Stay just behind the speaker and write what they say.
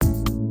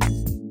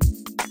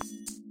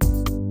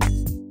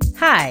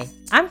Hi,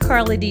 I'm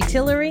Carla D.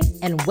 Tillery,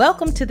 and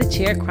welcome to the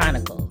Chair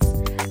Chronicles.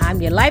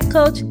 I'm your life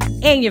coach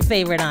and your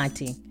favorite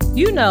auntie.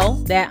 You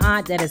know, that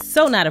aunt that is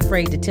so not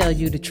afraid to tell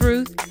you the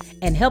truth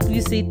and help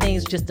you see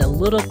things just a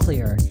little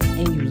clearer,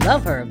 and you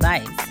love her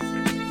advice.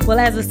 Well,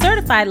 as a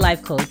certified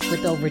life coach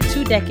with over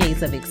 2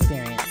 decades of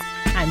experience,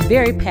 I'm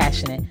very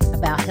passionate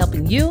about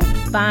helping you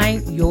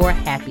find your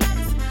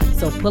happiness.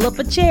 So pull up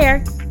a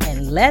chair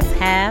and let's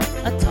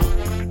have a talk.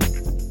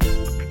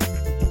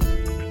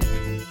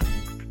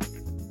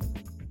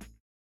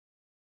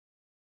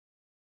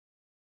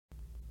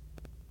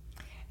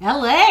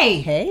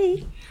 LA.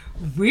 Hey.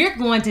 We're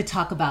going to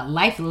talk about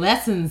life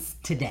lessons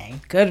today.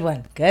 Good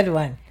one.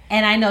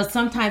 And I know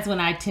sometimes when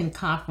I attend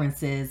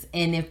conferences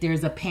and if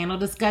there's a panel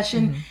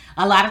discussion,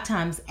 a lot of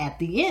times at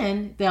the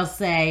end, they'll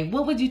say,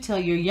 what would you tell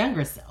your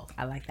younger self?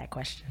 I like that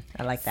question.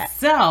 I like that.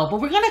 So,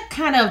 but we're going to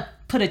kind of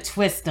put a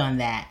twist on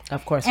that.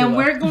 Of course And we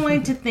will. we're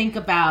going to think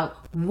about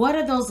what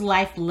are those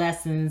life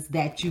lessons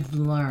that you've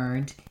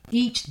learned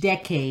each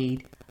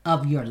decade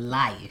of your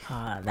life.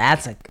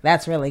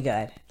 That's really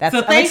good. I'm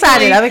thankfully-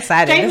 excited.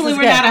 Thankfully, This is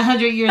we're good. not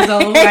 100 years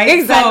old, right?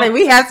 Exactly. So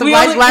we have some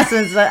life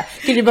lessons.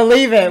 Can you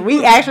believe it?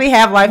 We actually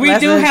have life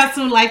lessons. We do have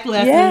some life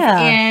lessons, Yeah.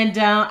 and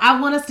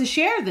I want us to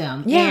share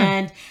them. Yeah.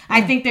 And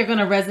I think they're going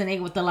to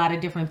resonate with a lot of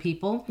different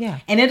people. Yeah.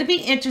 And it'll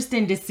be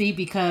interesting to see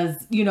because,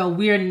 you know,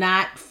 we're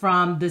not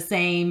from the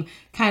same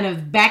kind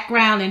of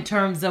background in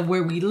terms of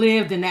where we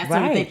lived and that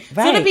sort of thing.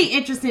 So it'll be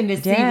interesting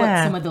to see what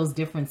Yeah. some of those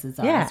differences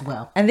are as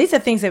well. And these are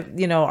things that,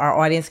 you know, our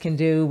audience can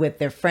do with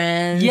their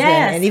friends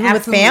Yes, and even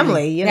absolutely. with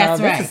family. You know,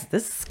 That's right.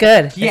 This is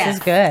good. Yes. This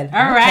is good.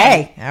 All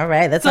right. Okay. All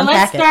right. Let's So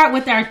unpack let's start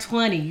with our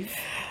 20s.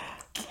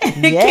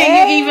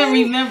 Can you even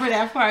remember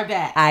that far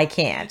back? I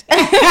can't.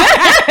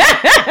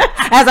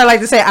 As I like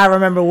to say, I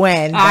remember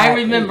when. I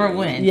remember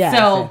when. Yeah.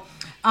 So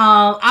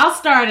I'll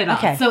start it off.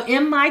 Okay. So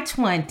in my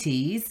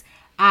 20s,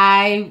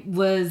 I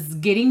was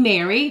getting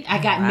married.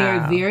 I got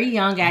married very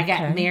young. I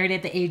got married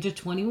at the age of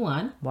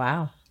 21.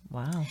 Wow.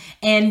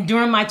 And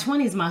during my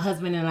 20s, my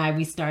husband and I,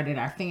 we started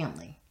our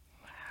family.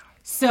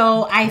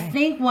 So I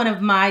think one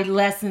of my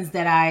lessons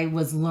that I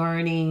was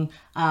learning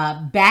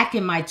back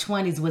in my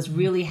 20s was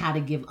really how to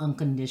give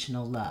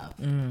unconditional love.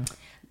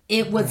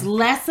 It was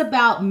less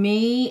about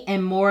me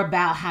and more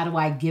about how do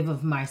I give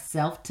of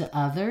myself to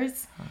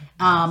others.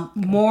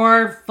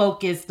 More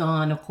focused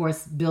on, of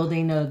course,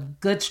 building a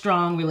good,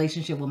 strong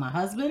relationship with my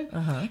husband.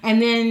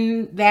 And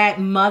then that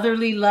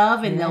motherly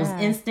love and those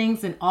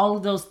instincts and all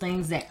of those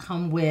things that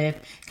come with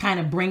kind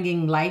of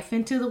bringing life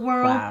into the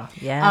world. Wow.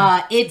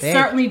 Yeah. It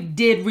certainly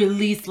did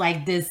release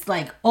like this,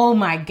 like, oh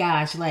my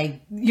gosh,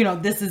 like, you know,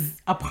 this is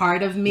a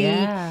part of me.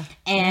 Yeah.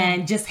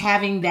 And just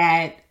having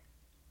that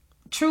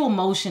true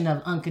emotion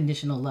of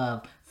unconditional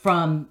love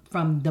from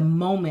the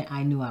moment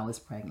I knew I was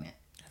pregnant.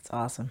 That's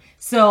awesome.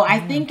 So I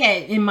think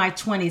in my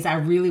 20s, I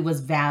really was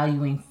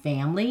valuing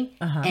family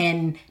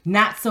and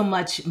not so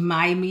much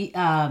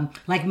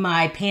like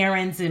my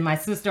parents and my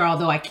sister,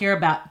 although I cared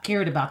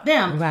about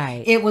them.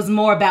 Right. It was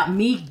more about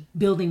me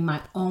building my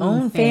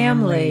own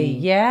family.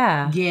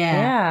 Yeah.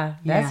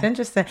 That's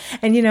interesting.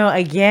 And, you know,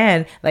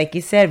 again, like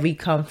you said, we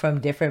come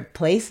from different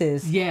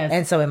places. Yes.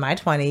 And so in my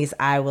 20s,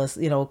 I was,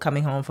 you know,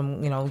 coming home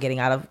from, you know, getting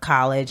out of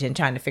college and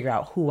trying to figure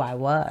out who I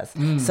was.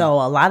 So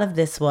a lot of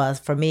this was,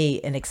 for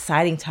me, an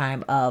exciting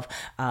time of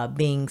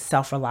being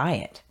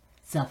self-reliant.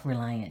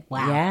 Self-reliant.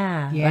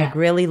 Wow. Yeah. Like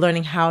really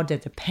learning how to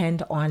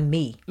depend on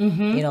me.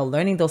 You know,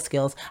 learning those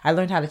skills. I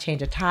learned how to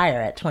change a tire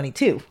at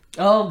 22.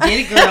 Oh,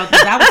 get it, girl.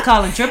 Because I was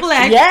calling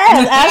AAA.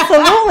 Yes,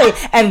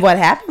 absolutely. And what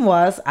happened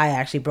was I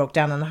actually broke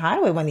down on the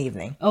highway one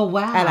evening. Oh,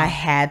 wow. And I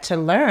had to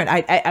learn.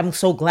 I'm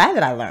so glad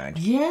that I learned.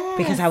 Yes.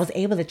 Because I was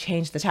able to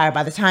change the tire.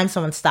 By the time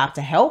someone stopped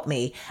to help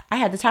me, I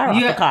had the tire off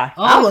the car.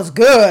 Oh. I was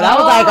good. I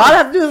was like, all I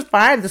have to do is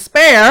find the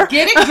spare.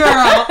 Get it,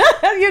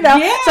 girl. You know?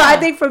 Yeah. So I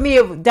think for me,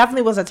 it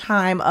definitely was a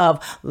time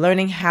of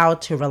learning how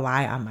to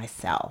rely on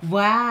myself.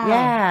 Wow.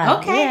 Yeah.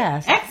 Okay.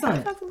 Yeah.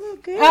 Excellent. That's a little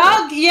good.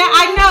 Oh, yeah,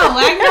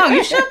 I know.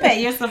 You should pat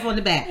yourself on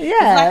the back. 'Cause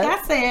Yeah. like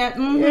I said,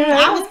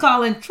 I was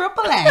calling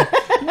AAA.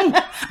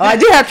 Oh, I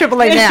do have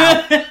AAA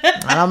now.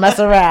 I don't mess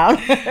around.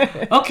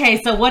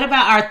 Okay, so what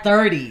about our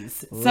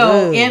 30s?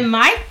 So Ooh. in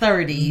my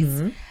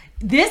 30s,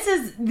 this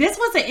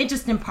was an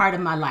interesting part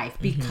of my life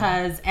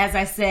because, as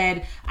I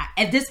said,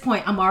 at this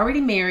point, I'm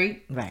already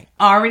married. Right.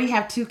 I already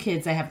have 2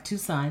 kids. I have 2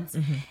 sons.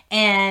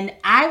 And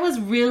I was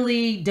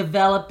really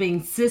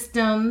developing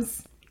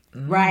systems,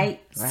 right?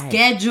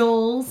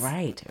 Schedules.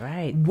 Right.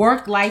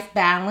 Work-life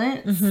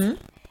balance.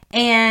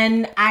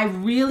 And I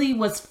really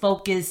was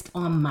focused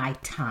on my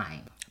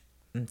time.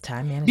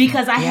 Time management.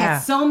 Because I had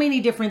so many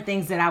different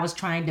things that I was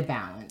trying to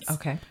balance.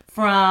 Okay.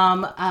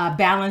 From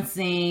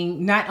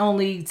balancing, not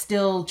only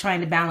still trying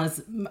to balance,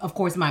 of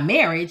course, my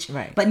marriage,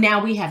 Right. but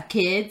now we have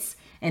kids.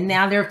 And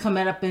now they're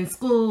coming up in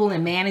school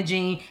and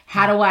managing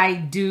how do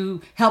I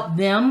help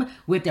them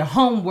with their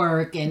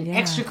homework and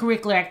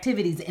extracurricular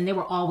activities. And they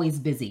were always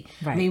busy.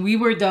 Right. I mean, we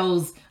were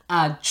those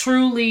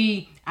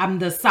truly, I'm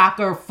the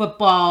soccer,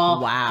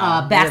 football,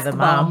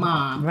 basketball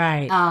mom.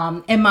 Right.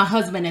 And my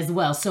husband as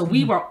well. So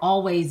we were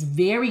always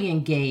very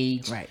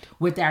engaged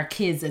with our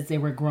kids as they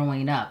were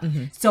growing up.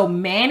 So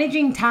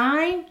managing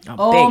time,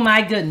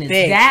 my goodness.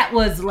 That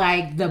was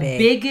like the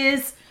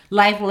biggest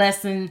life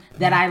lesson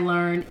that I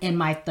learned in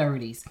my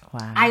 30s.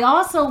 Wow. I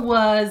also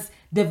was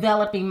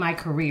developing my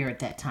career at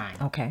that time.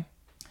 Okay.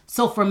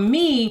 So for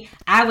me,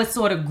 I was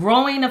sort of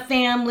growing a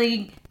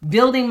family,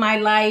 building my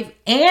life,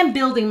 and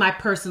building my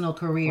personal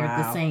career at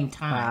the same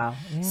time. Wow.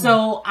 Yeah.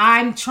 So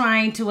I'm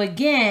trying to,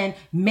 again,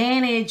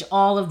 manage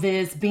all of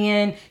this,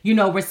 being,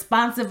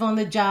 responsive on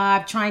the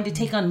job, trying to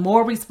take on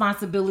more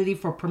responsibility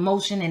for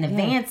promotion and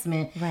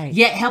advancement,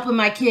 yet helping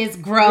my kids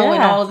grow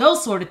and all of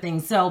those sort of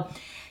things. So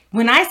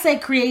when I say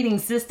creating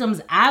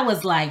systems, I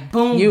was like,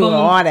 boom, you boom. were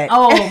on it.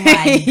 Oh,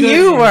 my goodness.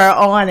 You were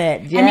on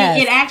it. Yes. I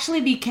mean, it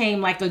actually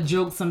became like a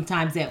joke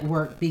sometimes at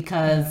work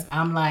because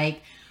I'm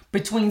like,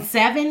 between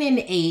 7 and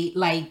 8,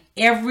 like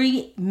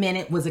every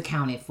minute was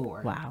accounted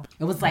for. Wow.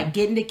 It was like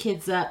getting the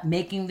kids up,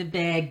 making the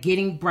bed,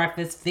 getting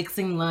breakfast,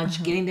 fixing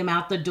lunch, getting them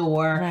out the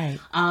door. Right.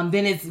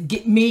 Then it's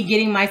me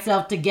getting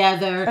myself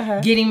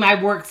together, getting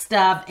my work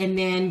stuff, and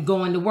then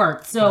going to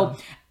work. So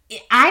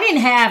I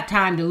didn't have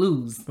time to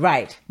lose.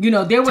 Right.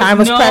 There was time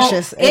was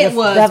precious. It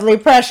was definitely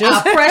precious.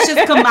 A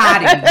precious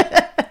commodity.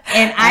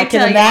 And I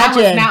tell you,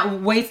 imagine. I was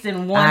not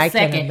wasting one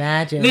second. I can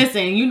imagine.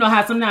 Listen, you know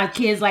how sometimes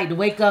kids like to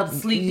wake up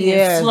sleepy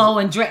and slow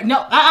and drag.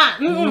 No,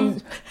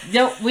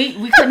 no, we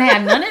couldn't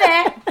have none of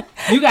that.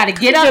 You got to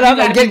get up. You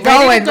got to get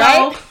going,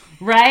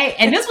 right?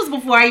 And this was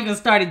before I even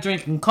started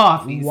drinking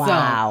coffee.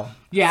 Wow. So,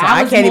 yeah, so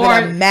I can't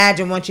even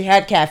imagine once you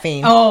had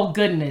caffeine. Oh,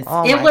 goodness.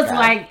 It was God.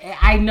 like,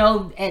 I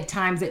know at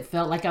times it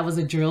felt like I was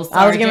a drill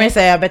sergeant. I was going to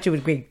say, I bet you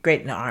would be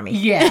great in the Army.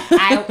 Yeah,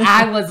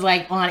 I was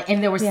like on it.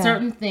 And there were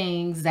certain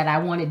things that I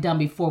wanted done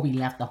before we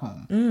left the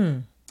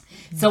home.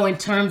 So in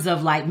terms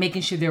of like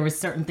making sure there were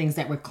certain things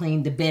that were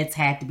cleaned, the beds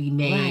had to be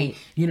made,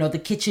 the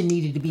kitchen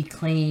needed to be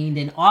cleaned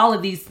and all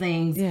of these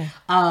things.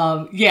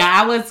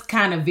 I was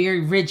kind of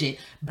very rigid,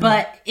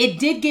 but it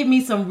did give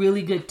me some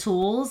really good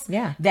tools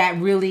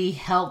that really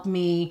helped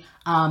me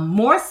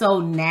more so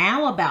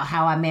now about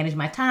how I manage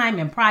my time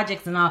and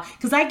projects and all.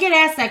 Because I get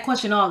asked that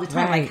question all the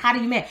time, like, how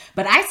do you manage?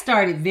 But I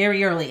started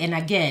very early. And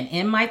again,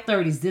 in my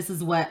 30s, this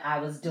is what I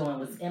was doing,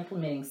 was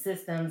implementing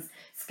systems,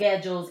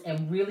 schedules,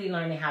 and really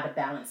learning how to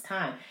balance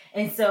time.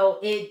 And so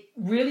it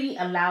really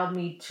allowed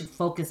me to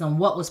focus on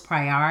what was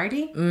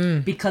priority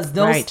because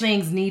those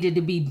things needed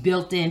to be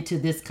built into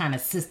this kind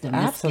of system.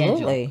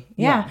 Absolutely. Schedule.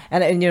 Yeah.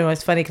 And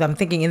it's funny because I'm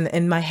thinking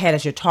in my head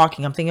as you're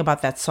talking, I'm thinking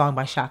about that song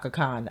by Shaka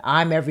Khan,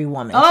 I'm Every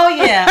Woman. Oh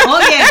yeah,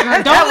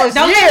 girl. Don't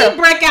let me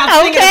break out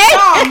singing a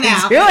song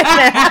now.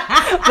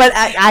 But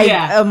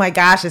oh my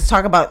gosh, let's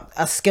talk about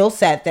a skill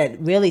set that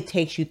really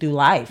takes you through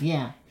life.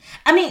 Yeah.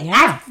 I mean,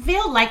 I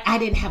feel like I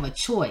didn't have a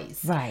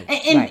choice. Right.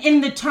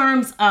 In the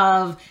terms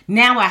of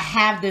now I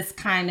have this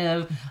kind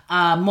of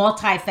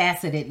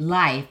multifaceted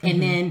life and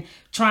then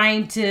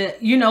trying to,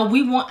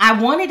 I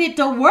wanted it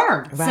to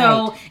work. Right.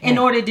 So in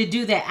order to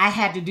do that, I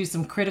had to do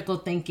some critical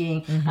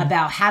thinking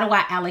about how do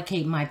I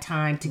allocate my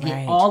time to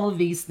get all of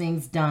these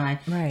things done,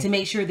 to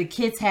make sure the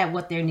kids had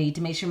what they need,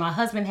 to make sure my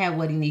husband had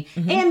what he needs,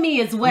 and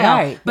me as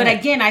well. But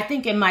again, I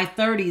think in my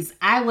 30s,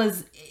 I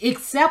was,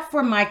 except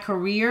for my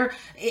career,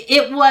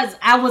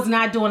 I was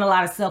not doing a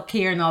lot of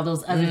self-care and all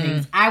those other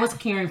things. I was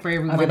caring for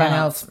everyone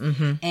else.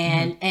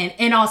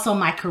 And also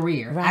my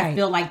career. I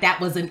feel like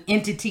that was an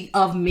entity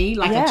of me,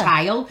 like a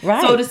child.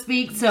 So to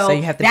speak.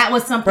 So that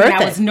was something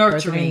I was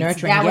nurturing.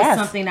 That was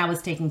something I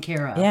was taking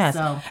care of. Yes.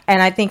 So.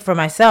 And I think for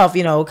myself,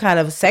 kind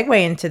of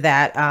segue into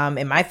that,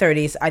 in my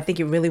 30s, I think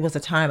it really was a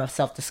time of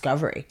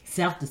self-discovery.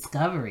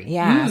 Self-discovery.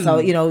 Yeah. So,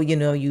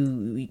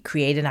 you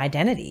create an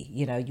identity.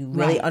 You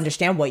really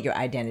understand what your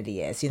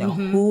identity is.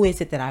 Who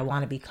is it that I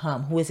want to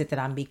become? Who is it that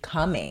I'm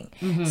becoming?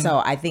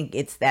 So I think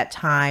it's that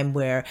time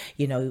where,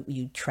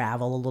 you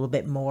travel a little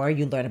bit more.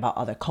 You learn about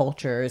other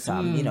cultures,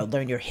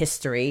 learn your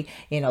history,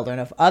 learn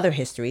of other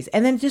histories,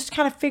 and then just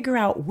kind of figure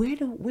out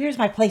where's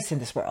my place in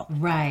this world.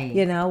 Right.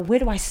 Where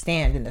do I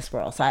stand in this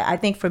world? So I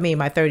think for me,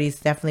 my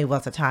 30s definitely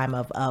was a time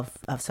of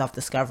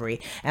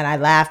self-discovery. And I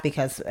laugh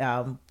because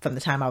from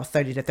the time I was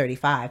 30 to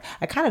 35,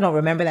 I kind of don't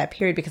remember that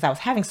period because I was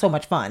having so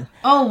much fun.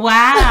 Oh, wow.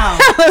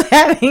 I was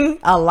having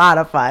a lot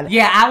of fun.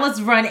 Yeah, I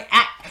was running.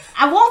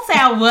 I won't say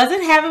I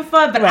wasn't having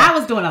fun, but I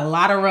was doing a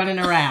lot of running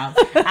around.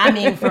 I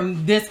mean,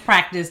 from this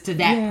practice to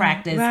that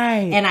practice.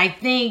 Right. And I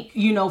think,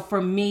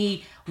 for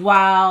me,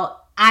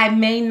 while I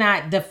may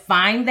not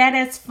define that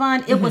as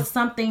fun, it was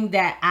something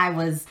that I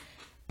was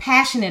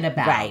passionate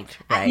about.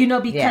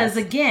 Right. Because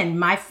again,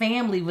 my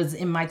family was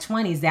in my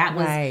 20s.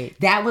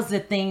 That was the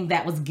thing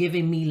that was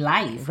giving me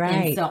life. Right.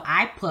 And so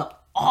I put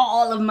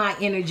all of my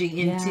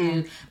energy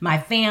into my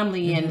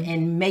family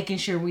and making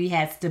sure we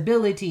had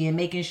stability and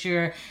making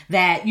sure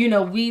that, you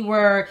know, we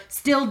were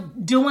still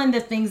doing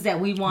the things that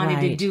we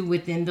wanted to do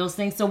within those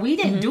things. So we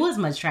didn't do as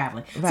much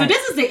traveling. So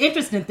this is the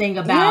interesting thing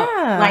about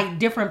like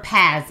different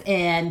paths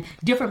and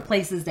different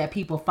places that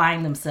people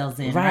find themselves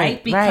in,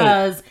 right?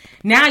 Because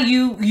now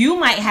you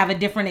might have a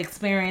different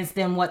experience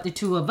than what the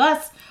two of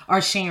us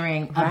are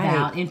sharing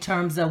about in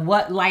terms of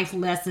what life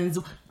lessons,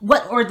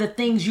 what are the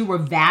things you were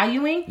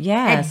valuing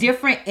at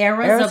different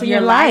eras of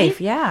your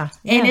life.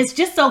 And it's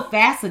just so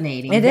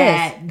fascinating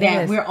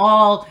that we're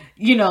all,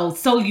 you know,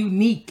 so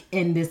unique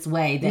in this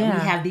way that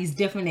we have these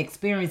different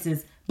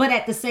experiences, but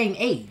at the same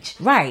age.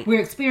 We're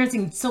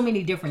experiencing so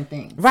many different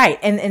things.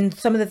 And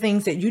some of the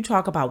things that you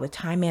talk about with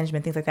time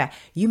management, things like that,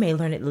 you may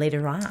learn it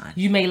later on.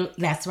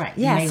 That's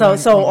right.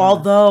 So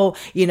although,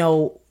 you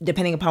know,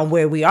 depending upon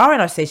where we are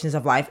in our stations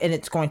of life, and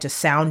it's going to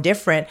sound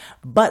different,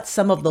 but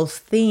some of those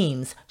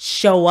themes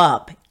show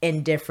up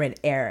in different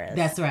eras.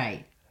 That's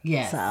right.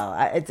 Yes.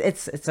 So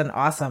it's an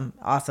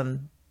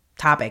awesome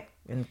topic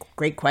and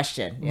great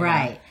question.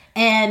 Right.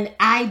 And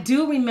I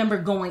do remember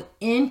going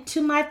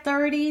into my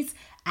 30s,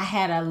 I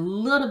had a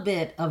little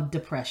bit of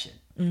depression.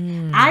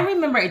 I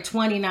remember at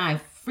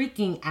 29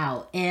 freaking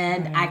out,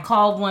 and I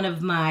called one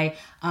of my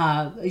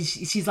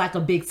she's like a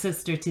big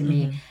sister to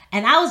me,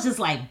 and I was just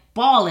like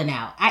bawling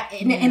out.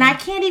 And I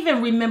can't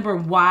even remember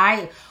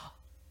why,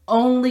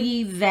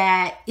 only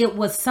that it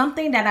was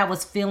something that I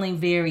was feeling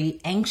very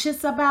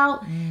anxious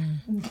about.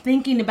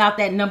 Thinking about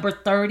that number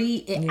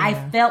 30, I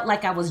felt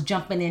like I was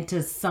jumping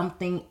into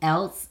something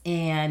else,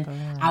 and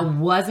I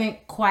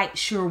wasn't quite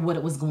sure what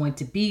it was going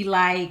to be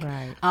like.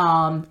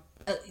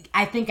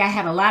 I think I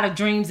had a lot of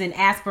dreams and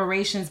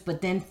aspirations,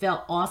 but then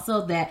felt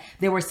also that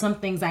there were some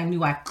things I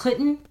knew I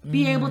couldn't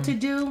be able to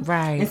do.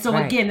 And so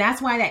again,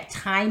 that's why that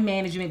time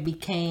management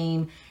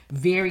became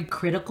very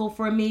critical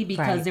for me,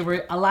 because there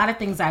were a lot of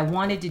things I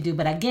wanted to do,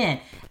 but again,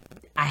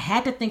 I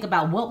had to think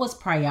about what was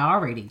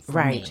priority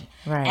for me.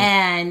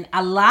 And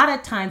a lot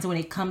of times when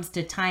it comes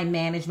to time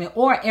management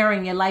or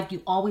airing your life,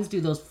 you always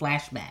do those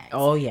flashbacks.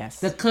 Oh, yes.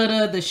 The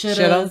coulda, the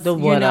shoulda, the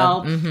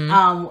woulda. You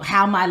know,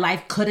 how my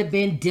life could have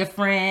been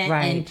different.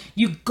 And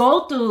you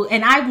go through,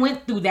 and I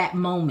went through that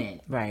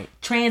moment.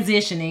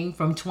 Transitioning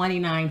from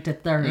 29 to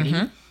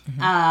 30.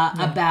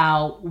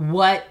 About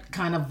what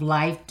kind of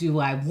life do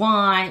I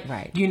want?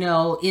 You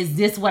know, is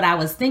this what I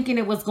was thinking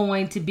it was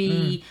going to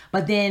be?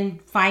 But then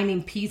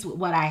finding peace with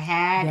what I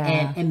had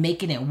and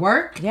making it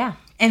work.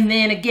 And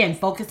then again,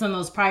 focus on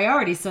those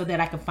priorities so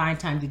that I can find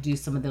time to do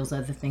some of those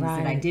other things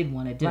that I did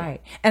want to do.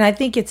 And I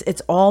think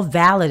it's all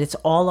valid. It's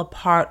all a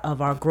part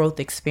of our growth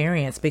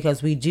experience,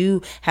 because we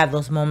do have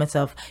those moments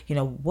of, you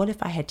know, what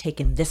if I had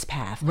taken this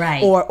path?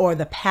 Or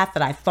the path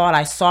that I thought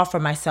I saw for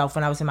myself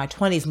when I was in my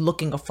 20s,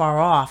 looking afar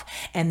off,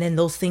 and then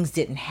those things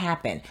didn't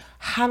happen.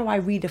 How do I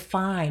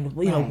redefine,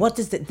 you know, what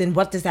does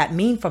that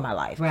mean for my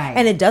life?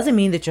 And it doesn't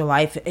mean that your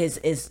life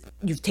is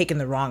you've taken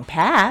the wrong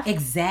path.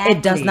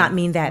 It does not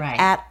mean that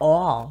at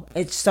all.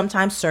 It's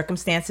sometimes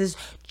circumstances,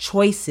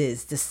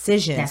 choices,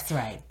 decisions.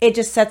 It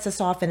just sets us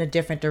off in a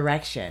different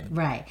direction.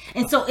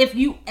 And so if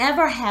you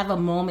ever have a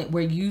moment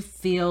where you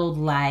feel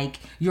like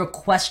you're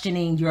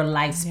questioning your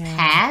life's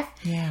path,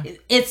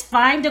 it's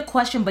fine to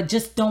question, but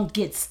just don't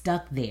get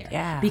stuck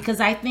there. Because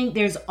I think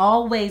there's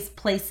always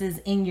places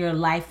in your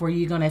life where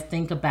you're going to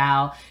think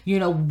about, you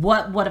know,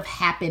 what would have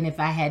happened if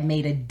I had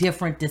made a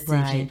different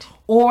decision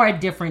or a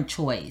different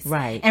choice.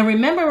 And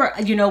remember,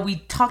 you know, we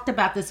talked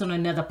about this on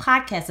another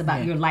podcast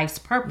about your life's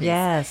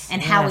purpose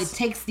and how it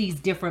takes these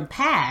different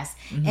paths.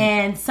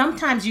 And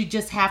sometimes you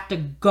just have to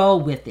go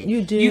with it.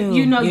 You do.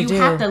 You know, you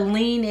have to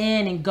lean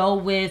in and go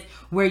with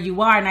where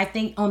you are. And I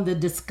think on the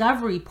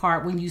discovery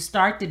part, when you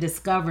start to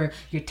discover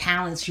your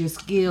talents, your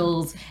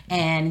skills,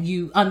 and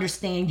you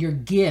understand your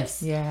gifts,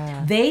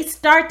 they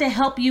start to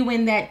help you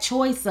in that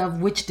choice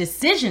of which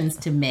decisions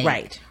to make.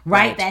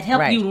 That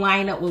help you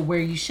line up with where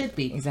you should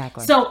be.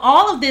 So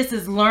all of this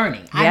is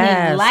learning.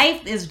 I mean,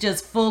 life is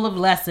just full of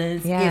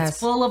lessons. It's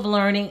full of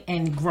learning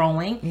and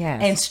growing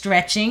and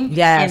stretching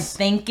and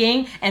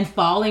thinking and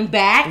falling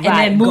back and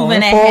then moving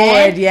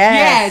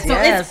ahead. So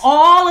it's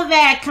all of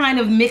that kind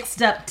of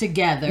mixed up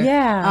together.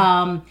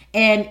 And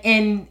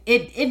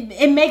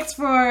it makes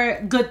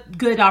for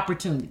good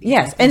opportunity.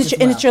 And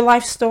it's your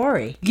life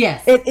story.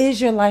 It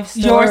is your life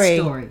story.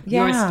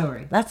 Your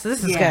story. This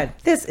is good.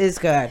 This is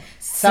good.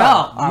 So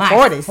my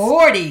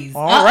 40s.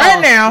 All right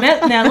now.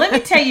 Now let me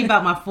tell you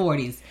about my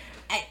 40s.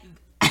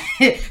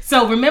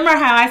 So remember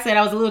how I said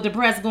I was a little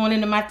depressed going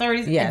into my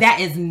 30s? That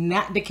is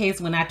not the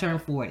case when I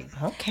turned 40.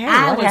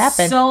 I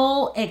was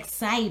so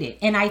excited.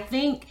 And I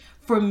think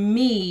for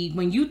me,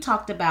 when you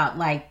talked about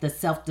like the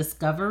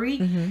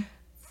self-discovery,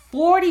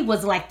 40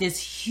 was like this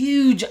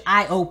huge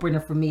eye-opener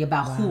for me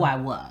about who I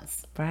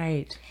was.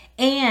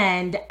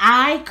 And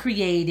I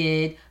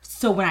created...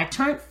 So when I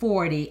turned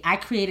 40, I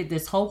created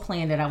this whole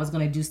plan that I was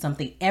going to do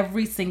something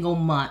every single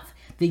month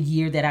the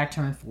year that I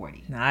turned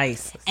 40.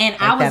 Nice. And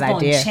I was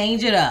going to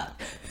change it up.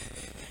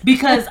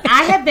 because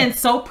I have been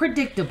so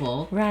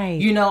predictable. Right.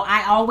 You know,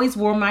 I always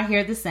wore my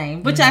hair the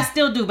same, which I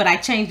still do, but I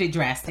changed it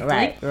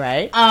drastically.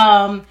 Right.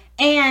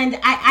 And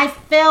I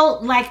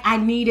felt like I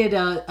needed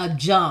a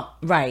jump.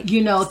 Right.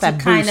 You know, It's to that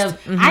kind boost.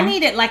 of, I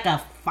needed like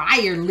a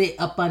fire lit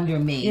up under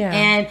me. Yeah.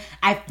 And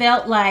I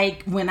felt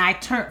like when I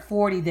turned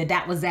 40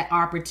 that was that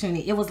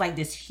opportunity. It was like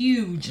this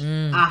huge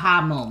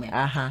aha moment.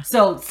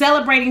 So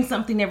celebrating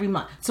something every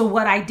month. So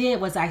what I did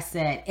was I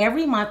said,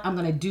 every month I'm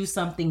going to do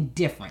something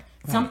different.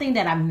 Something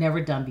that I've never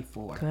done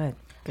before. Good.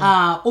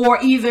 Or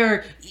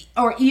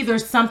either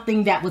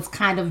something that was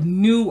kind of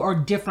new or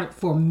different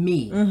for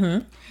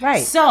me.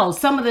 Right. So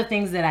some of the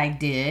things that I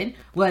did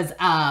was,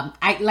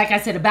 I like I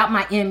said about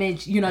my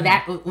image. You know,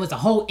 that was a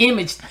whole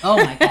image. Oh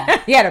my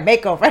god, You had a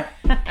makeover.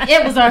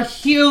 it was a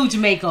huge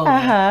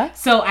makeover.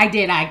 So I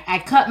did. I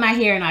cut my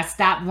hair and I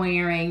stopped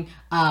wearing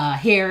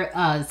hair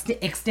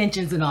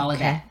extensions and all of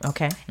that.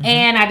 Okay.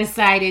 And I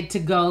decided to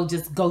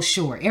go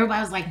short.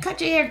 Everybody was like,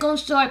 "Cut your hair, go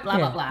short." Blah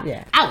blah blah.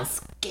 Yeah. I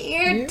was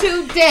scared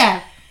to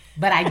death,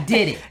 but I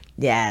did it.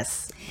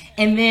 Yes.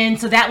 And then,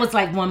 so that was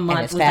like 1 month,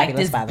 it's was like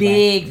fabulous, this by the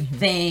way. big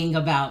thing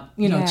about,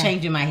 you know, Yeah.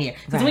 changing my hair.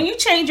 Because Right. when you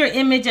change your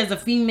image as a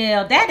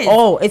female, that is,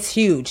 Oh, it's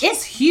huge.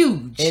 it's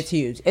huge. It's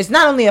huge. It's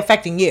not only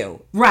affecting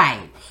you. Right.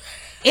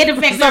 It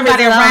affects some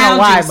everybody reason, I don't know around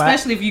why, you, but-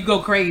 especially if you go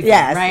crazy,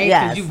 Yes, right?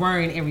 yes. Because you're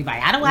worrying everybody.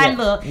 How do I Yeah,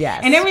 look?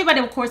 yes. And everybody,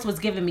 of course, was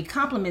giving me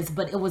compliments,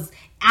 but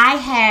I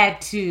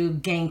had to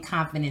gain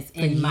confidence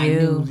in my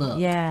new look.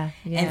 Yeah.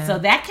 And so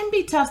that can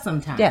be tough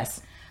sometimes.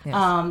 Yes.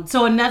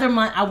 So another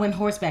month, I went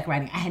horseback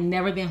riding. I had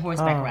never been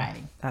horseback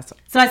riding. That's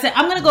So I said,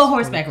 I'm going to go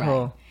horseback really cool.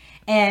 riding.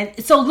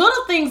 And so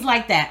little things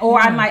like that. Or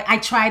I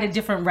tried a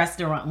different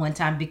restaurant one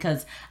time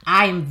because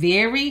I am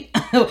very,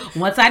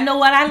 once I know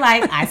what I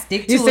like, I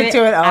stick to You stick it.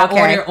 to it? Oh, okay.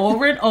 I order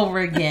over and over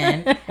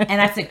again.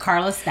 And I said,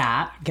 Carla,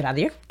 stop. Get out of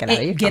here.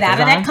 Get Out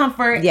of that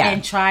comfort Yeah.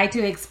 and try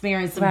to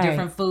experience some Right.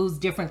 different foods,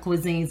 different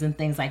cuisines and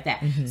things like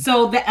that.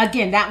 So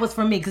that was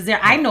for me because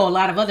I know a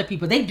lot of other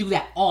people, they do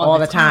that all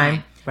the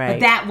time. Right. But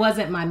that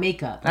wasn't my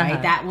makeup, right?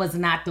 That was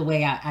not the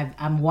way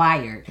I'm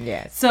wired.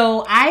 Yes.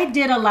 So I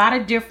did a lot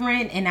of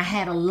different, and I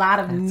had a lot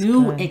of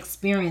new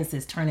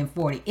experiences turning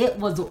 40. It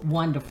was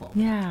wonderful.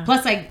 Yeah.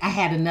 Plus, I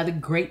had another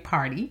great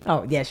party.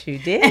 Oh, yes, you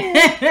did.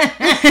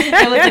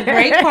 It was a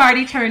great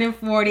party turning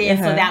 40, and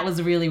so that was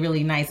really,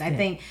 really nice. I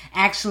think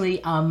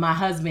actually my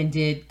husband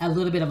did a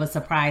little bit of a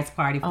surprise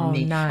party for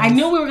me. nice. I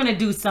knew we were going to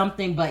do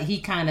something, but he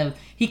kind of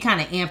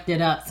amped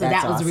it up, so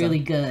That's that was awesome. really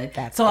good.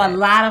 That's so a good.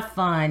 lot of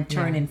fun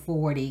turning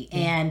 40,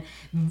 and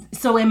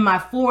so in my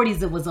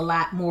 40s, it was a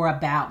lot more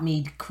about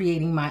me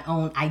creating my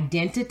own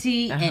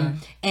identity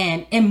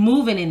and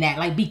moving in that,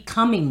 like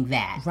becoming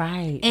that,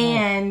 Right.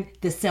 and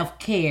the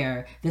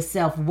self-care, the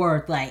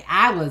self-worth. Like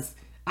I was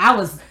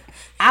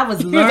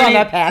learning on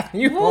that path.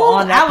 You were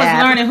on that I was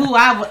path. learning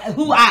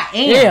who I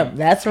am. Yeah,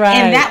 that's right.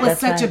 And that was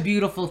That's such right. a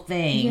beautiful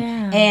thing.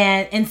 Yeah.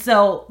 And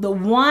so the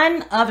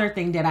one other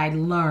thing that I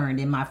learned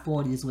in my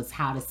 40s was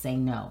how to say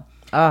no.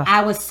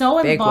 I was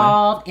so big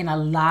involved in a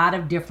lot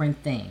of different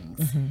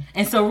things.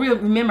 And so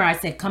remember I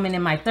said coming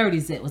in my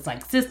 30s, it was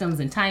like systems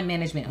and time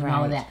management and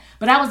all of that.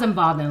 But I was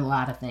involved in a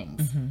lot of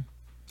things.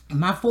 In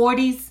my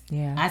 40s,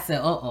 I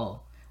said,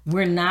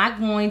 we're not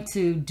going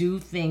to do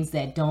things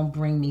that don't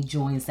bring me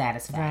joy and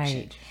satisfaction.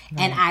 Right.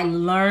 And I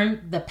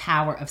learned the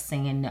power of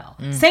saying no.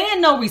 Saying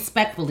no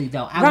respectfully,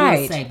 though, I will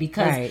Right. say,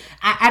 because Right.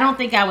 I don't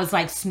think I was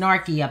like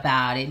snarky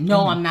about it.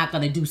 No, I'm not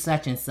going to do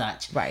such and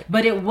such. Right.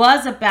 But it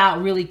was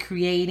about really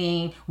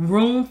creating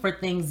room for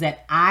things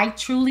that I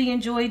truly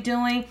enjoy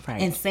doing, Right.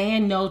 and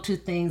saying no to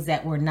things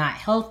that were not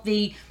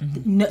healthy,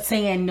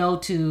 saying no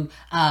to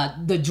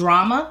the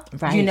drama,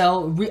 Right. you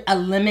know,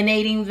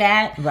 eliminating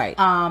that. Right.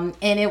 And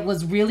it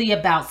was really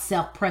about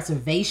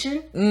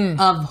self-preservation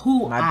of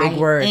who My I big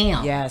word.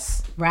 am.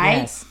 Yes. Right?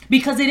 Yes.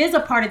 Because it is a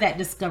part of that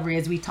discovery,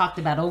 as we talked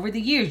about over the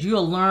years.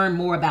 You'll learn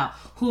more about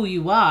who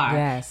you are.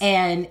 Yes.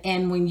 And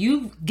when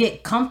you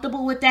get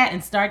comfortable with that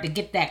and start to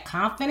get that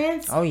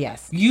confidence, Oh,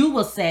 yes. you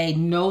will say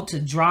no to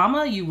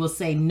drama. You will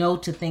say no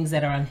to things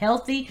that are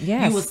unhealthy.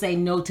 Yes. You will say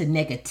no to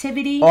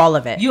negativity. All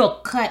of it. You'll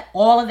cut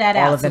all of that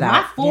out. of it so out.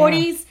 my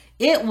 40s,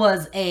 it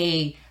was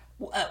a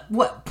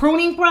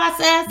pruning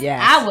process.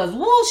 Yes. I was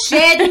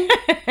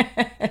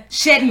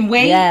shedding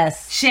weight.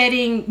 Yes.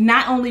 Shedding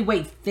not only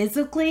weight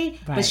physically,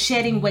 but Right.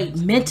 shedding weight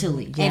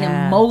mentally and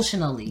Yeah.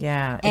 emotionally.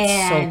 Yeah. It's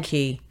And so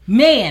key.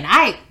 man,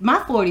 my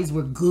 40s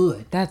were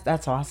good.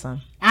 That's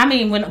awesome. I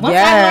mean, once I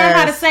learned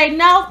how to Yes. say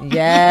no,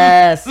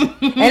 Yes. And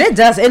it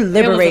does. It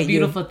liberates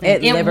beautiful you.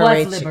 thing. It was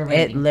liberates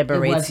liberating. It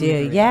liberates It was you.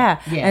 liberating. Yeah.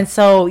 Yeah. And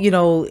so, you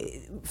know,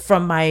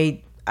 from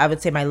I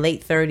would say my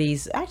late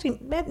 30s, actually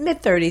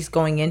mid 30s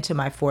going into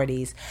my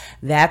 40s,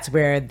 that's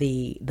where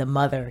the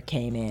mother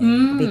came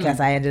in, because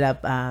I ended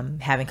up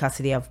having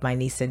custody of my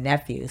niece and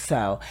nephew.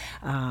 So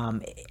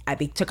I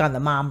took on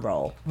the mom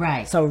role.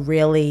 Right. So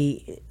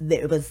really,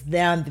 it was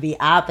them the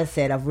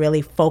opposite of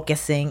really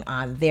focusing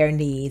on their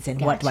needs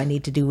and what do I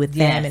need to do with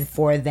them Yes. and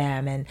for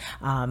them. And,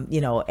 you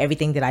know,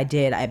 everything that I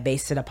did, I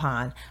based it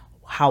upon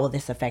how will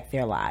this affect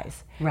their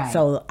lives. Right.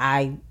 So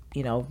I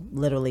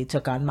literally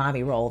took on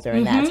mommy role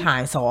during that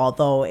time. So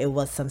although it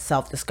was some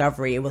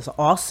self-discovery, it was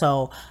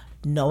also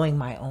knowing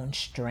my own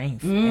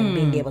strength and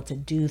being able to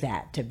do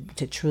that,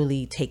 to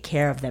truly take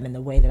care of them in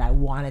the way that I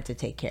wanted to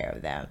take care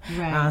of them.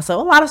 Right.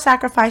 So a lot of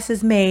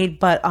sacrifices made,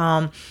 but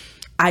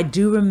I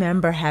do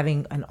remember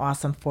having an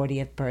awesome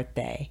 40th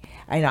birthday.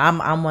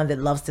 I'm one that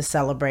loves to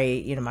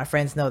celebrate. My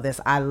friends know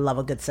this. I love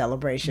a good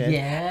celebration.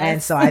 Yes.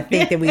 And so I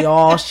think that we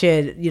all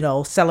should,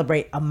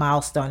 celebrate a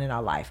milestone in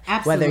our life.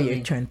 Absolutely. Whether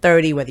you turn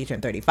 30, whether you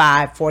turn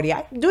 35, 40,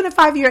 I'm doing it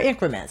 5-year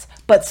increments,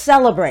 but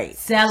celebrate.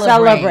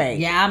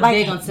 Yeah, I'm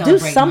big on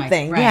celebrating. Do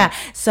something. Right. Yeah.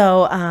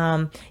 So,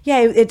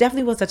 it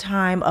definitely was a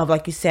time of,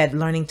 like you said,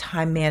 learning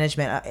time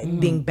management,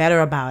 being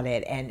better about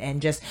it,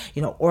 and just,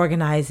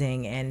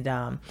 organizing. And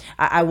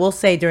I will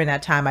say during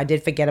that time, I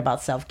did forget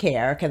about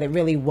self-care, because it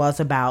really was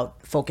about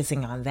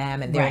focusing on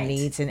them and their right.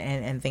 needs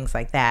and things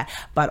like that.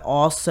 But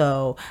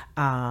also,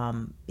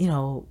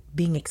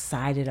 being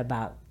excited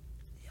about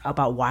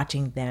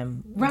watching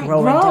them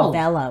grow and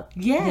develop.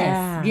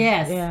 Yes.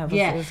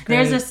 It was great.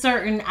 There's a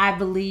certain, I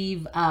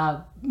believe,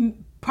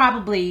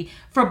 probably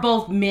for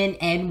both men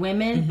and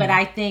women, but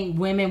I think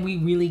women, we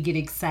really get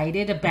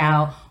excited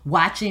about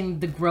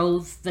watching the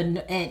growth and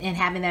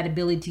having that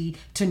ability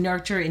to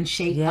nurture and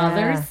shape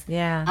others.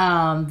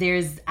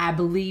 There's, I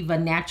believe, a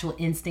natural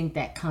instinct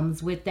that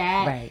comes with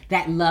that. Right.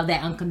 That love,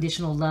 that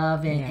unconditional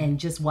love, and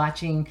just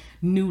watching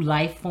new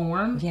life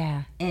form.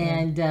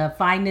 And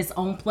find its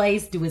own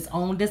place, do its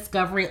own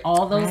discovery,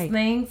 all those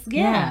things. So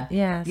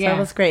it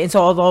was great. And so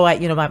although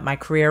my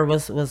career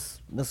was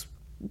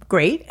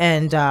great,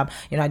 and I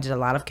did a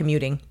lot of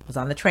commuting, was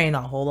on the train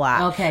a whole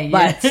lot,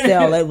 but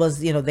still it was,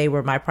 they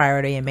were my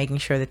priority, and making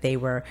sure that they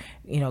were,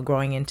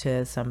 growing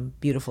into some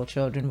beautiful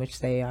children,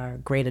 which they are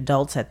great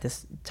adults at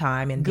this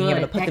time, and being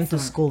able to put them through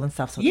school and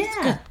stuff. So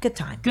good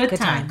time. So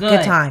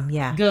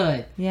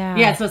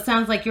it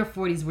sounds like your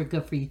 40s were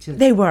good for you too.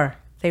 They were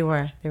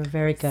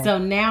very good. So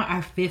now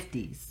our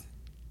 50s.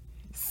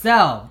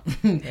 So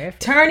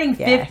turning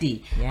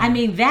 50, I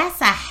mean,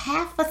 that's a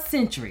half a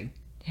century.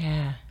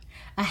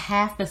 A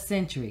half a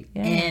century.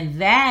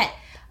 And that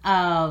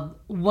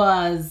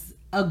was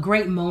a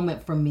great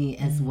moment for me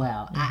as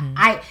well.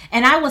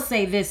 I will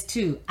say this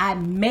too, I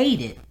made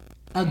it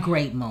a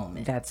great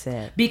moment. That's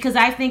it. Because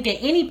I think at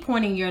any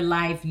point in your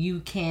life,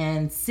 you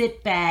can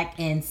sit back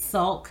and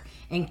sulk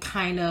and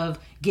kind of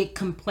get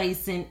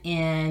complacent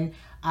in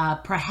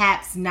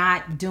perhaps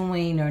not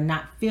doing or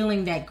not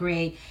feeling that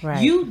great.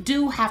 Right. You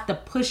do have to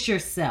push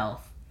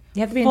yourself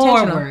You have to be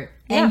forward,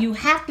 intentional. and you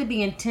have to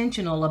be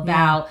intentional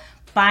about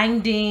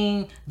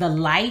finding the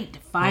light,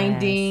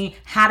 finding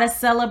how to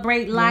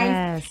celebrate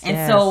life.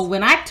 So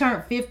when I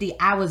turned 50,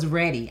 I was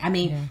ready. I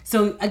mean,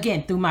 so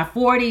again, through my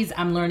 40s,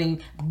 I'm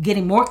learning,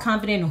 getting more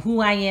confident in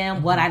who I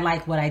am, what I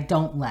like, what I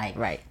don't like.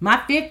 Right. My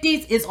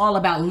 50s is all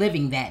about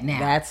living that now.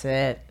 That's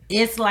it.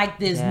 It's like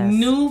this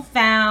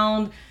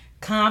newfound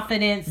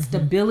confidence,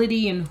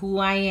 stability in who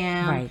I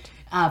am,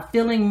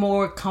 feeling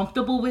more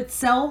comfortable with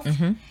self,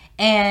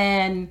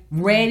 and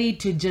ready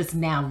to just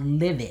now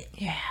live it.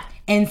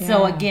 And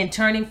so again,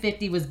 turning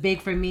 50 was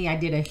big for me. I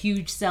did a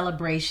huge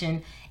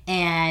celebration,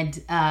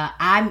 and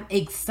I'm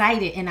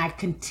excited, and I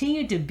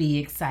continue to be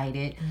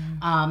excited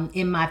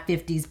in my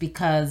 50s,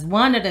 because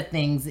one of the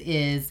things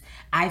is,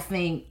 I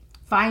think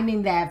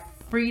finding that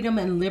freedom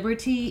and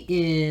liberty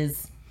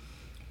is,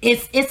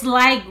 it's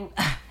like,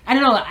 I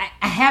don't know,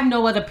 I have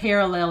no other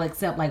parallel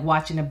except like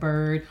watching a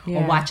bird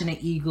or watching an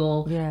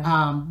eagle.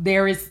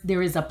 There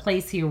is a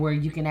place here where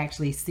you can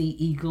actually see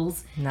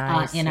eagles in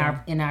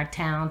our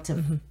town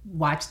to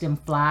watch them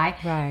fly.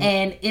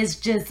 And it's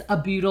just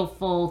a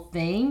beautiful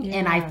thing.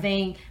 And I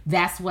think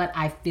that's what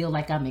I feel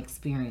like I'm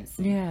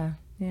experiencing.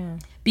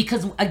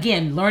 Because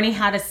again, learning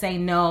how to say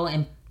no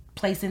and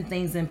placing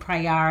things in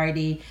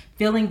priority,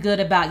 feeling good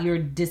about your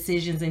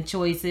decisions and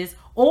choices,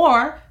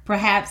 or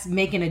perhaps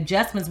making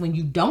adjustments when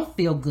you don't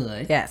feel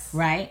good,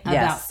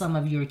 about some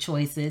of your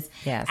choices.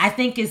 I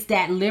think it's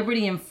that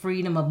liberty and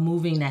freedom of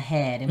moving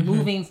ahead and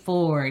moving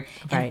forward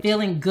and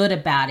feeling good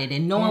about it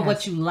and knowing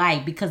what you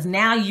like, because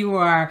now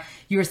you're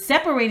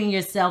separating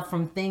yourself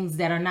from things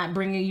that are not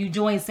bringing you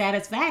joy and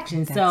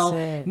satisfaction.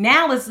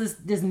 Now it's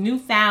this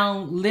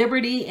newfound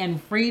liberty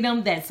and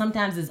freedom that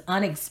sometimes is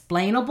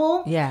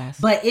unexplainable.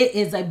 But it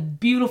is a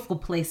beautiful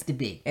place to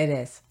be. It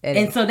is.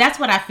 So that's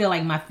what I feel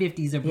like my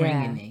 50s are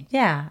bringing me.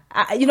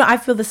 I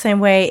feel the same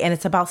way, and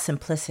it's about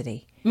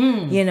simplicity.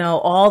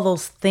 All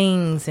those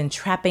things and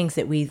trappings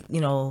that we,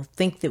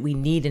 think that we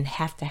need and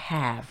have to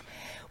have.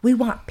 We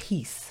want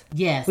peace.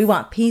 We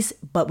want peace,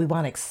 but we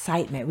want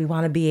excitement. We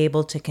want to be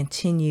able to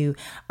continue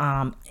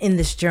in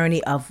this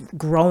journey of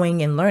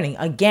growing and learning.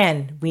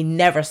 Again, we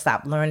never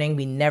stop learning.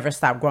 We never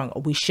stop growing.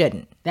 We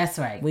shouldn't. That's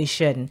right. We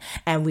shouldn't.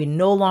 And we're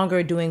no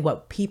longer doing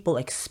what people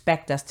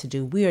expect us to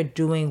do. We are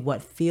doing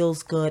what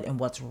feels good and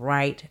what's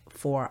right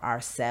for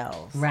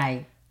ourselves.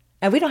 Right.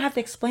 And we don't have to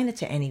explain it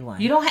to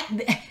anyone. You don't have,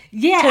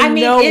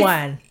 no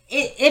one.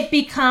 it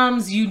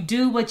becomes, you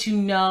do what you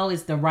know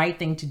is the right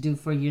thing to do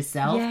for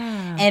yourself.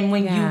 Yeah, and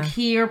when you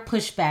hear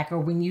pushback, or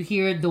when you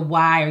hear the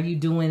why are you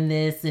doing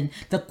this, and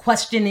the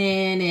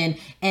questioning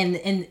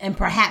and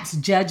perhaps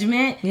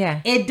judgment,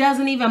 it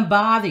doesn't even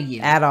bother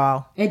you at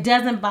all. It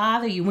doesn't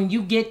bother you when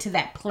you get to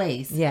that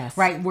place,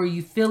 right, where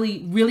you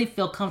really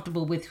feel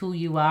comfortable with who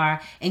you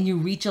are, and you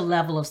reach a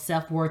level of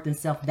self-worth and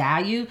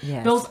self-value.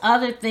 Those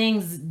other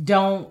things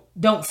don't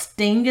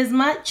sting as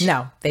much.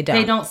 No, they don't.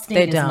 They don't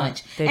sting as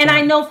much.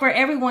 I know for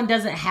everyone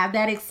doesn't have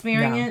that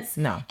experience.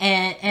 No.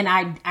 And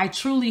I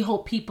truly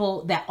hope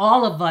people, that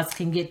all of us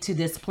can get to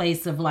this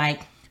place of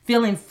like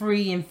feeling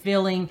free and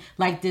feeling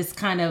like this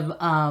kind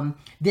of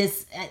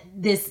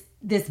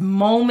this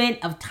moment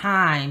of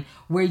time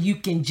where you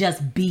can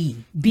just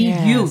be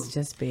you.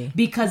 Just be.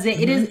 Because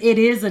it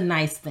is a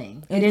nice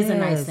thing. It is a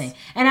nice thing.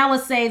 And I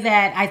would say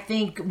that I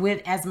think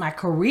as my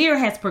career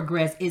has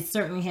progressed, it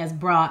certainly has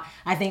brought,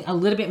 I think, a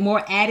little bit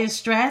more added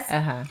stress.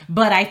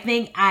 But I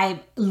think I'm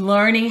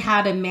learning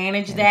how to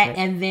manage that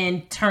and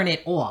then turn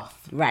it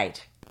off.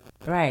 Right.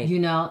 You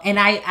know, and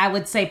I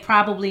would say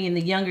probably in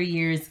the younger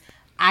years,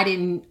 I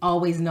didn't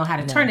always know how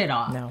to turn it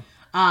off. No.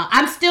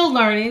 I'm still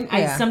learning.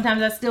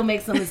 Sometimes I still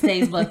make some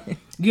mistakes, but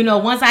you know,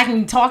 once I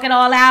can talk it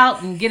all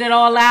out and get it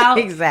all out,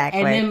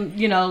 exactly. And then,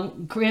 you know,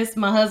 Chris,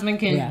 my husband,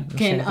 can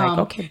like,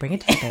 okay, bring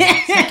it down.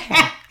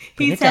 Okay.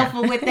 He's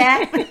helpful with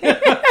that.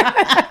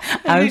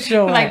 I'm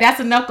sure. Like, that's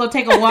enough. Go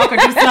take a walk or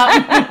do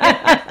something.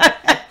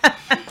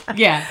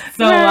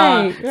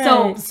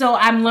 So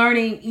I'm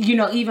learning, you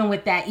know, even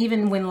with that,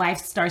 even when life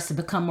starts to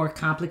become more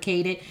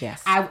complicated,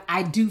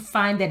 I do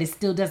find that it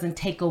still doesn't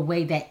take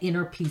away that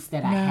inner peace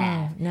that I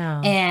have.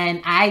 No.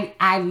 And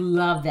I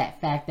love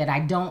that fact that I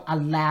don't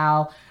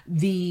allow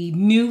the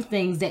new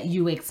things that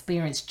you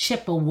experience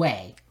chip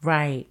away.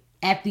 Right.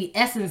 At the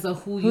essence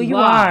of who you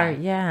are.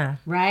 Yeah.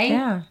 Right?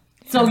 Yeah.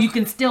 So you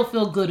can still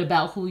feel good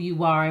about who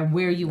you are and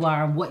where you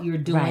are and what you're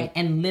doing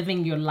and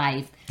living your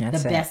life the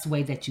best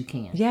way that you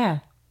can. Yeah.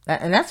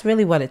 And that's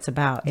really what it's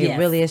about. It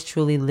really is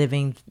truly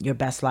living your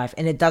best life.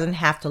 And it doesn't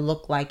have to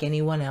look like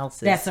anyone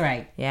else's. That's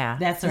right. Yeah.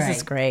 That's right. This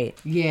is great.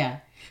 Yeah.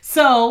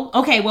 So,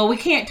 okay, well, we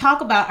can't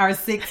talk about our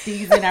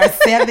 60s and our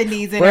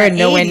 70s and We're our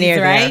nowhere 80s,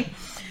 near right?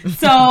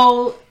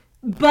 So,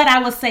 but I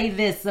will say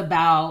this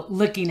about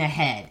looking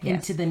ahead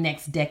into the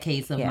next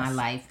decades of my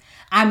life.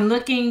 I'm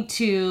looking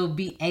to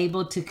be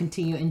able to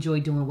continue to enjoy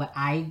doing what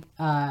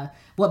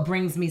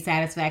brings me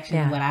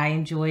satisfaction, what I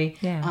enjoy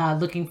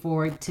looking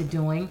forward to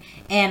doing.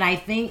 And I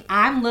think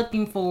I'm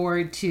looking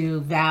forward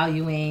to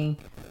valuing,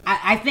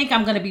 I think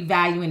I'm going to be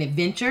valuing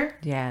adventure,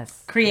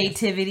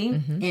 creativity,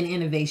 and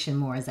innovation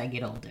more as I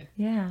get older.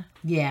 Yeah.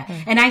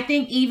 And I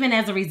think even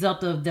as a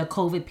result of the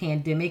COVID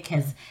pandemic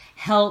has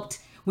helped.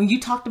 When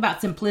you talked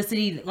about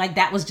simplicity, like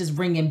that was just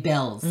ringing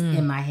bells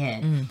in my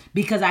head.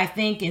 Because I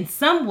think in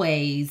some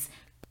ways,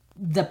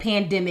 the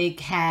pandemic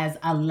has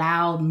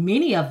allowed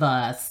many of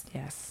us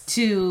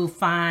to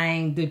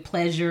find the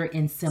pleasure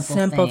in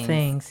simple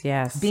things.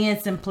 Yes. Being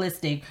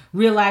simplistic,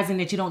 realizing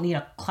that you don't need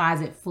a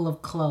closet full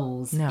of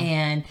clothes,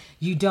 and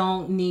you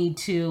don't need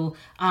to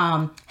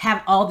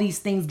have all these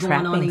things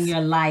going on in your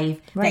life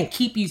that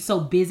keep you so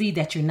busy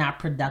that you're not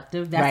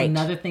productive. That's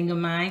another thing of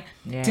mine,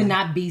 to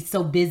not be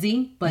so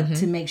busy, but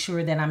to make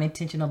sure that I'm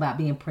intentional about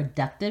being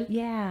productive.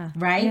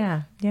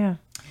 Right? Yeah.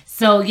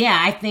 So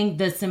I think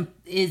this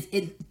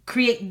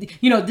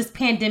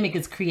pandemic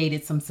has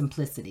created some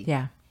simplicity.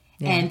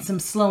 And some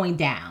slowing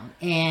down.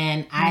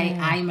 And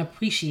I'm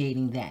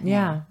appreciating that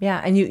now.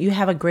 And you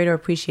have a greater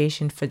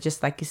appreciation for,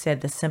 just like you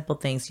said, the simple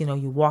things. You know,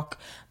 you walk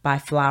by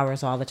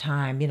flowers all the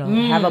time, you know,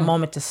 have a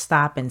moment to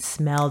stop and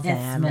smell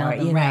them. So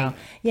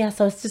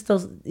it's just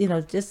those, you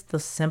know, just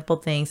those simple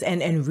things,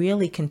 and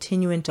really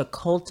continuing to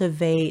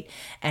cultivate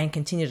and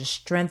continue to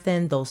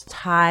strengthen those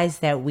ties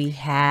that we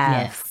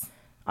have.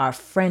 Our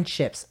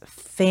friendships,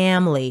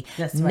 family,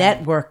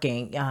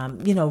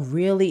 networking, you know,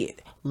 really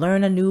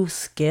learn a new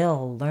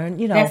skill, learn,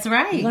 you know. That's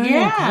right. Learn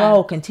and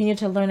grow, continue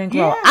to learn and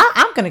grow.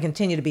 I'm going to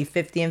continue to be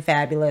 50 and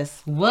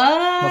fabulous. What?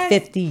 Well,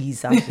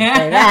 50s, I should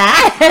say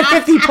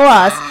that. 50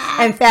 plus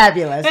and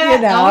fabulous,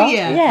 you know. Oh,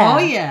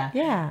 yeah.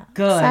 Yeah.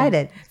 Good.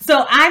 Excited.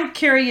 So I'm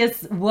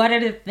curious, what are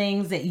the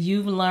things that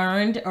you've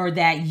learned or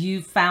that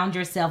you found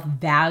yourself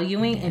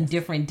valuing in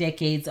different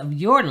decades of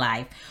your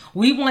life?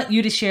 We want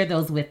you to share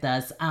those with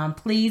us.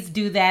 Please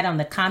do that on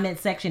the comment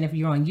section if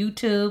you're on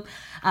YouTube.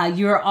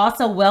 You're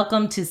also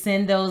welcome to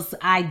send those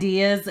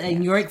ideas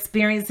and your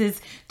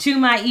experiences to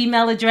my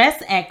email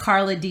address at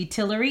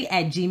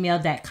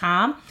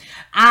carladtillery@gmail.com.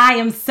 I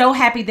am so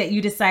happy that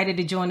you decided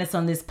to join us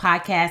on this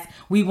podcast.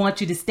 We want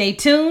you to stay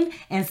tuned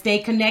and stay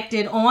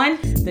connected on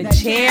The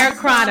Chair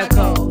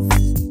Chronicles.